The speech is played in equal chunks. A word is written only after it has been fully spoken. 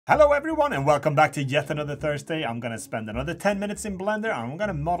Hello everyone and welcome back to yet another Thursday. I'm gonna spend another 10 minutes in Blender and I'm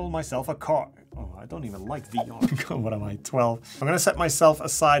gonna model myself a car. Oh, I don't even like VR. What am I, 12? I'm gonna set myself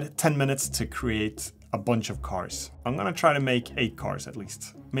aside 10 minutes to create a bunch of cars. I'm gonna try to make 8 cars at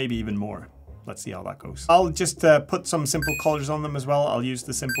least, maybe even more. Let's see how that goes. I'll just put some simple colors on them as well. I'll use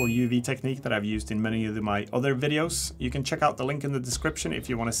the simple UV technique that I've used in many of my other videos. You can check out the link in the description if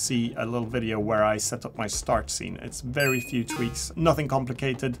you want to see a little video where I set up my start scene. It's very few tweaks, nothing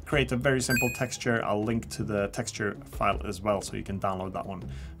complicated. Create a very simple texture. I'll link to the texture file as well so you can download that one.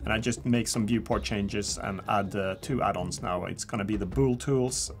 And I just make some viewport changes and add 2 add-ons now. It's going to be the Bool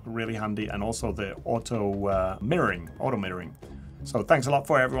Tools, really handy, and also the auto mirroring. So thanks a lot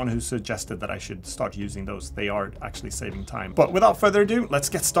for everyone who suggested that I should start using those. They are actually saving time. But without further ado, let's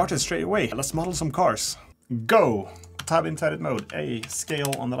get started straight away. Let's model some cars. Go! Tab in edit mode. A,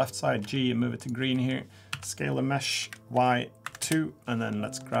 scale on the left side. G, and move it to green here. Scale the mesh. Y, 2. And then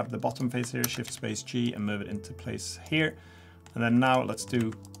let's grab the bottom face here. Shift space G and move it into place here. And then now let's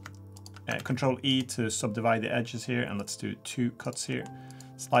do Control E to subdivide the edges here. And let's do 2 cuts here.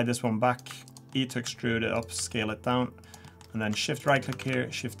 Slide this one back. E to extrude it up, scale it down. And then shift right click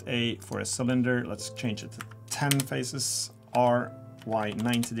here, shift A for a cylinder. Let's change it to 10 faces. R, Y,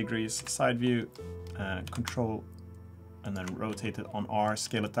 90 degrees, side view, control, and then rotate it on R,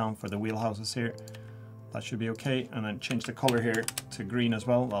 scale it down for the wheelhouses here. That should be okay. And then change the color here to green as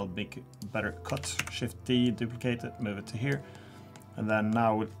well. That'll make a better cut. Shift D, duplicate it, move it to here. And then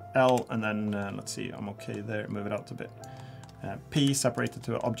now with L, and then let's see, I'm okay there, move it out a bit. P, separate it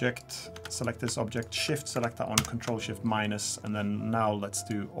to an object, select this object, shift, select that one, control shift minus, and then now let's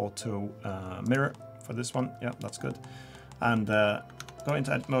do auto mirror for this one. Yeah, that's good. And go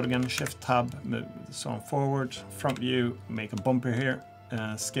into edit mode again, shift tab, move this on forward, front view, make a bumper here,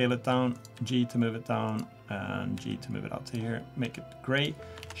 scale it down, G to move it down, and G to move it out to here, make it gray,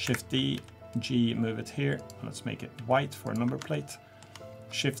 shift D, G, move it here, let's make it white for a number plate,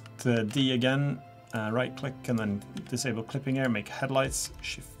 shift D again, right click and then disable clipping here, make headlights,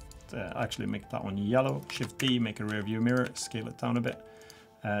 shift, actually make that one yellow, shift D, make a rear view mirror, scale it down a bit,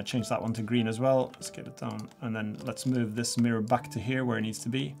 change that one to green as well, scale it down, and then let's move this mirror back to here where it needs to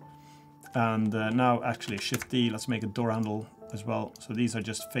be. And now actually shift D, let's make a door handle as well. So these are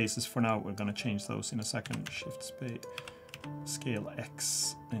just faces for now, we're going to change those in a second. Shift space, scale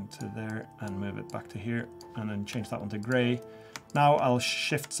X into there and move it back to here, and then change that one to gray. Now I'll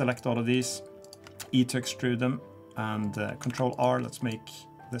shift select all of these, E to extrude them, and Control R, let's make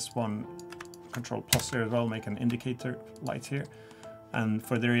this one Control plus here as well, make an indicator light here. And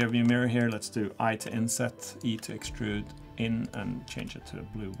for the rear view mirror here, let's do I to inset, E to extrude in, and change it to a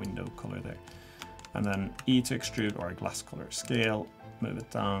blue window color there. And then E to extrude, or a glass color, scale, move it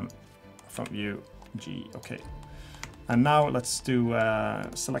down, front view, G, okay. And now let's do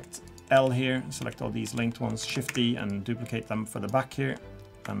select L here, select all these linked ones, Shift D and duplicate them for the back here.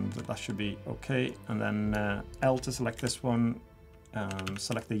 And that should be okay. And then L to select this one,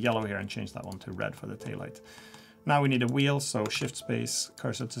 select the yellow here and change that one to red for the taillight. Now we need a wheel, so shift space,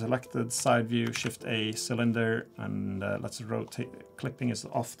 cursor to selected, side view, shift A, cylinder, and let's rotate, clipping is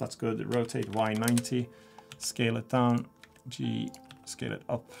off, that's good. Rotate Y 90, scale it down, G, scale it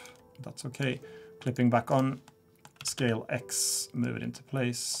up, that's okay. Clipping back on, scale X, move it into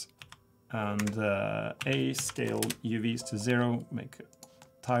place, and A, scale UVs to 0, make it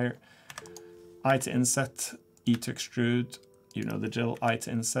tire, I to inset, E to extrude, you know the drill, I to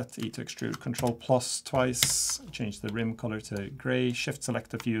inset, E to extrude, Control plus twice, change the rim color to gray, shift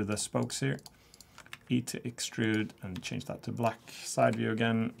select a few of the spokes here, E to extrude and change that to black, side view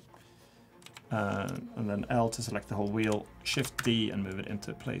again, and then L to select the whole wheel, shift D and move it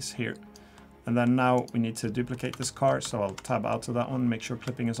into place here. And then now we need to duplicate this car, so I'll tab out of that one, make sure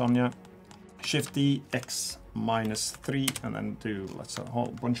clipping is on ya. Shift D, X minus 3, and then do, let's a whole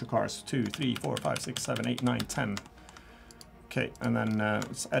bunch of cars, 2, 3, 4, 5, 6, 7, 8, 9, 10. Okay, and then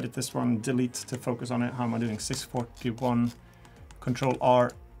let's edit this one, delete to focus on it. How am I doing? 641, Control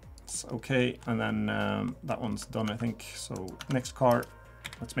R, it's okay, and then that one's done, I think. So next car,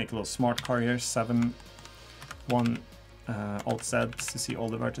 let's make a little smart car here, 7, 1, Alt Z to see all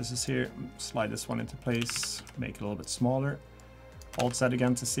the vertices here. Slide this one into place, make it a little bit smaller. Alt Z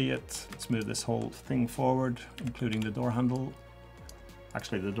again to see it. Let's move this whole thing forward, including the door handle.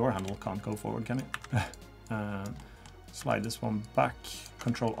 Actually, the door handle can't go forward, can it? Slide this one back.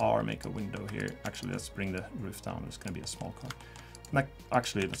 Control R, make a window here. Actually, let's bring the roof down. It's going to be a small car.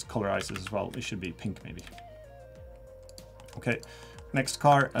 Actually, let's colorize this as well. It should be pink, maybe. Okay, next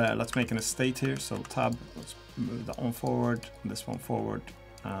car. Let's make an estate here. So tab. Let's move that one forward. This one forward.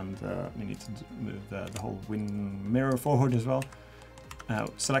 And we need to move the whole mirror forward as well.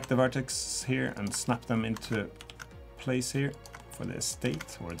 Select the vertex here and snap them into place here for the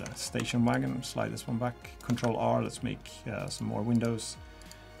estate or the station wagon. Slide this one back. Control R, let's make some more windows.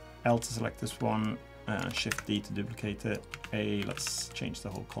 L to select this one. Shift D to duplicate it. A, let's change the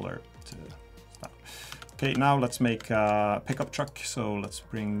whole color to that. Okay, now let's make a pickup truck. So let's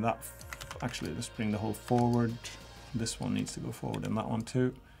bring that, actually let's bring the whole forward. This one needs to go forward and that one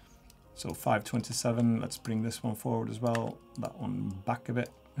too. So 527, let's bring this one forward as well. That one back a bit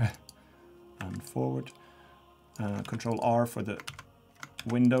and forward. Control R for the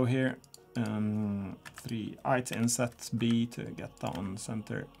window here. 3, I to inset, B to get that on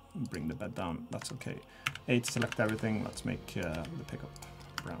center. Bring the bed down, that's okay. A to select everything, let's make the pickup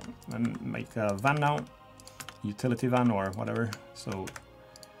brown. And make a van now, utility van or whatever. So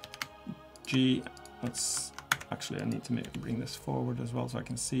G, let's, actually I need to bring this forward as well so I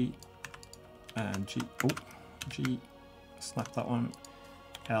can see. And G, snap that one.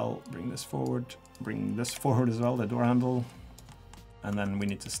 L, bring this forward as well, the door handle. And then we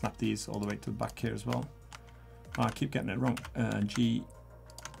need to snap these all the way to the back here as well. I keep getting it wrong. G,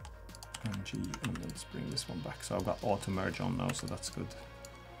 and G, and let's bring this one back. So I've got auto merge on now, so that's good.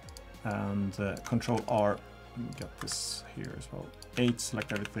 And Control R, get this here as well. 8,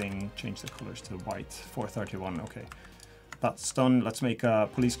 select everything, change the colors to white. 431, okay. That's done. Let's make a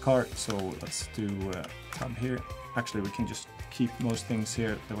police car. So let's do tab here. Actually, we can just keep most things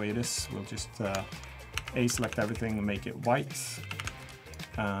here the way it is. We'll just A, select everything and make it white.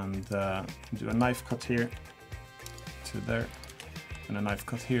 And do a knife cut here to there. And a knife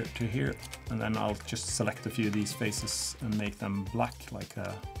cut here to here, and then I'll just select a few of these faces and make them black, like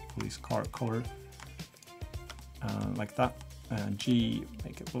a police car color, like that. G,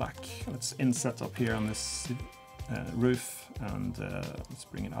 make it black. Let's inset up here on this roof, and let's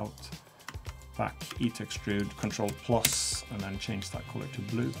bring it out. Back, E to extrude, Control plus, and then change that color to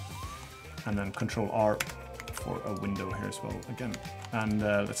blue. And then Control R for a window here as well again. And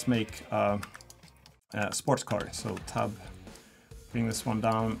let's make a sports car. So tab. Bring this one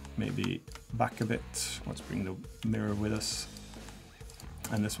down, maybe back a bit. Let's bring the mirror with us.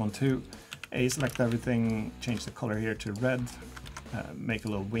 And this one too. A, select everything, change the color here to red. Make a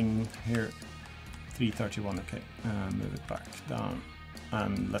little wing here. 331, okay. Move it back down.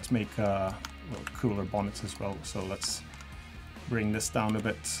 And let's make a little cooler bonnets as well. So let's bring this down a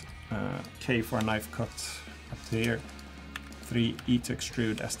bit. K for a knife cut up to here. 3, E to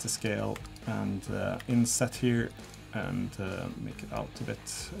extrude, S to scale, and inset here. And make it out a bit,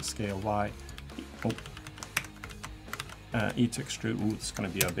 scale Y. E to extrude, it's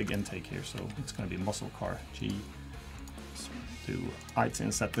going to be a big intake here, so it's going to be muscle car. G, so do I to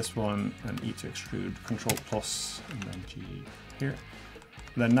inset this one, and E to extrude, Control plus, and then G here.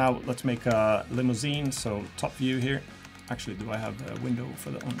 And then now let's make a limousine, so top view here. Actually, do I have a window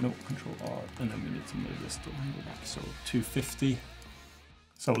for that one? No, Control R, and then we need to move this to back, so 250.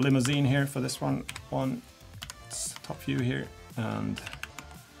 So limousine here for this one. Top view here, and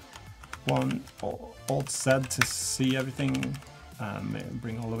 1, Alt Z to see everything,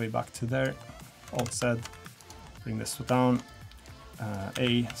 bring all the way back to there. Alt Z, bring this down.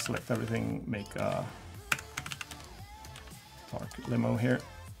 A, select everything, make a dark limo here.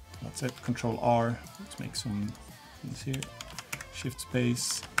 That's it. Control R, let's make some things here. Shift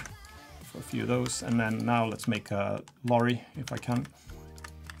space for a few of those, and then now let's make a lorry if I can.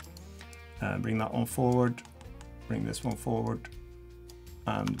 Bring that one forward. Bring this one forward,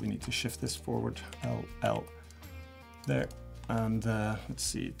 and we need to shift this forward, L, there. And let's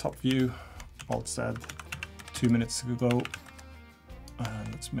see, top view, Alt Z, 2 minutes to go.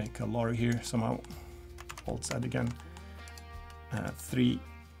 Let's make a lorry here somehow, Alt Z again. 3,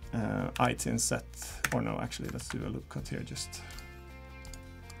 I to inset, or no, actually let's do a loop cut here, just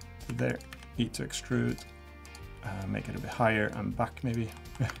to there. E to extrude, make it a bit higher and back maybe,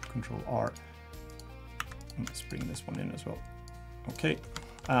 Control R. Let's bring this one in as well. Okay,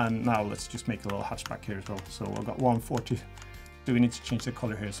 and now let's just make a little hatchback here as well. So I've got 140. Do we need to change the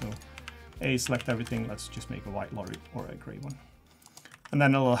color here? So A, select everything. Let's just make a white lorry or a gray one. And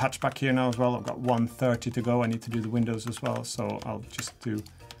then a little hatchback here now as well. I've got 130 to go. I need to do the windows as well. So I'll just do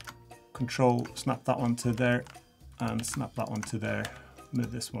Control, snap that one to there, and snap that one to there.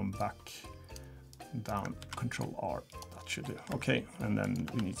 Move this one back and down. Control R. Should do. Okay, and then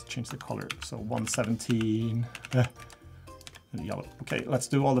we need to change the color, so 117 yellow. Okay, let's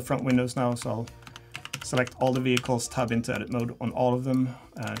do all the front windows now. So I'll select all the vehicles, tab into edit mode on all of them,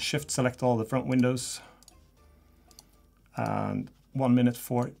 shift select all the front windows, and 1 minute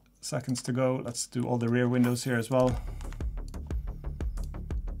 4 seconds to go. Let's do all the rear windows here as well.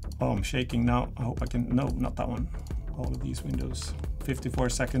 Oh, I'm shaking now. I hope I can, no, not that one. All of these windows. 54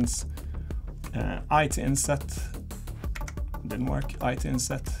 seconds. I to inset, didn't work. I to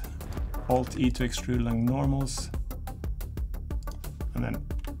inset, Alt E to extrude along normals, and then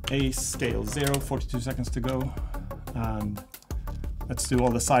A scale 0, 42 seconds to go. And let's do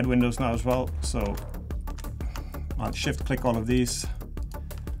all the side windows now as well. So I'll shift click all of these,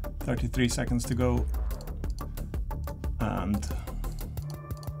 33 seconds to go. And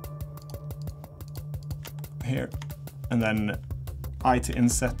here, and then I to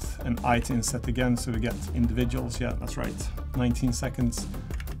inset and I to inset again, so we get individuals. Yeah, that's right. 19 seconds.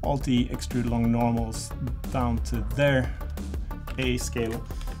 Alt E, extrude along normals down to there. A scale,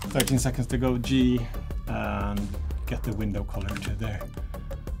 13 seconds to go. G, and get the window color to there.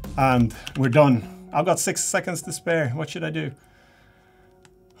 And we're done. I've got 6 seconds to spare. What should I do?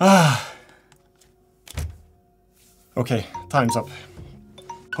 Okay, time's up.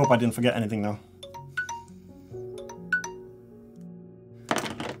 Hope I didn't forget anything now.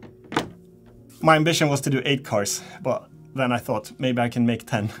 My ambition was to do 8 cars, but then I thought maybe I can make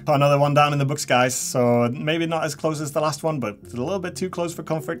 10. Another one down in the books, guys, so maybe not as close as the last one, but a little bit too close for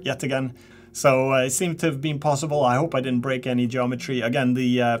comfort yet again. So it seemed to have been possible. I hope I didn't break any geometry. Again,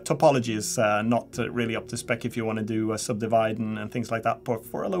 the topology is not really up to spec if you want to do a subdivide and things like that. But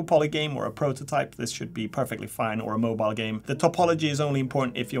for a low poly game or a prototype, this should be perfectly fine, or a mobile game. The topology is only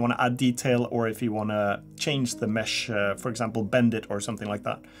important if you want to add detail or if you want to change the mesh, for example, bend it or something like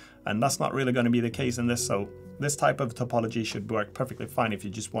that. And that's not really going to be the case in this, so this type of topology should work perfectly fine if you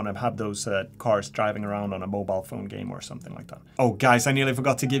just want to have those cars driving around on a mobile phone game or something like that. Oh guys, I nearly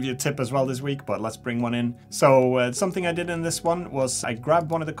forgot to give you a tip as well this week, but let's bring one in. So something I did in this one was I grabbed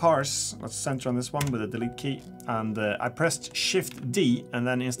one of the cars, let's center on this one with a delete key, and I pressed Shift D, and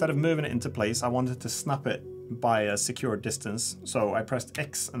then instead of moving it into place, I wanted to snap it by a secure distance. So I pressed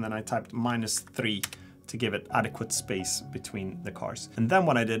X and then I typed -3. To give it adequate space between the cars. And then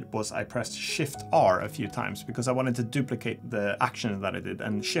what I did was I pressed Shift R a few times because I wanted to duplicate the action that I did,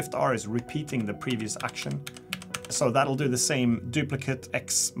 and Shift R is repeating the previous action. So that'll do the same duplicate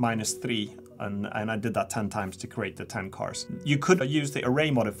X -3, and I did that 10 times to create the 10 cars. You could use the array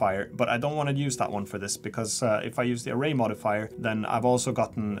modifier, but I don't want to use that one for this because if I use the array modifier, then I've also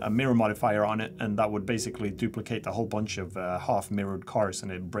gotten a mirror modifier on it, and that would basically duplicate a whole bunch of half mirrored cars,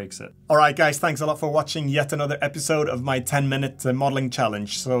 and it breaks it. All right, guys, thanks a lot for watching yet another episode of my 10-minute modeling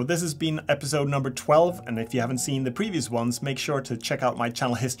challenge. So this has been episode number 12, and if you haven't seen the previous ones, make sure to check out my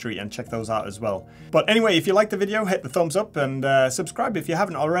channel history and check those out as well. But anyway, if you liked the video, hit the thumbs up and subscribe if you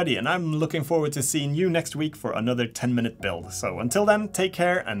haven't already, and I'm looking forward to seeing you next week for another 10-minute build. So until then, take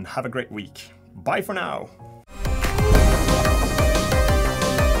care and have a great week. Bye for now.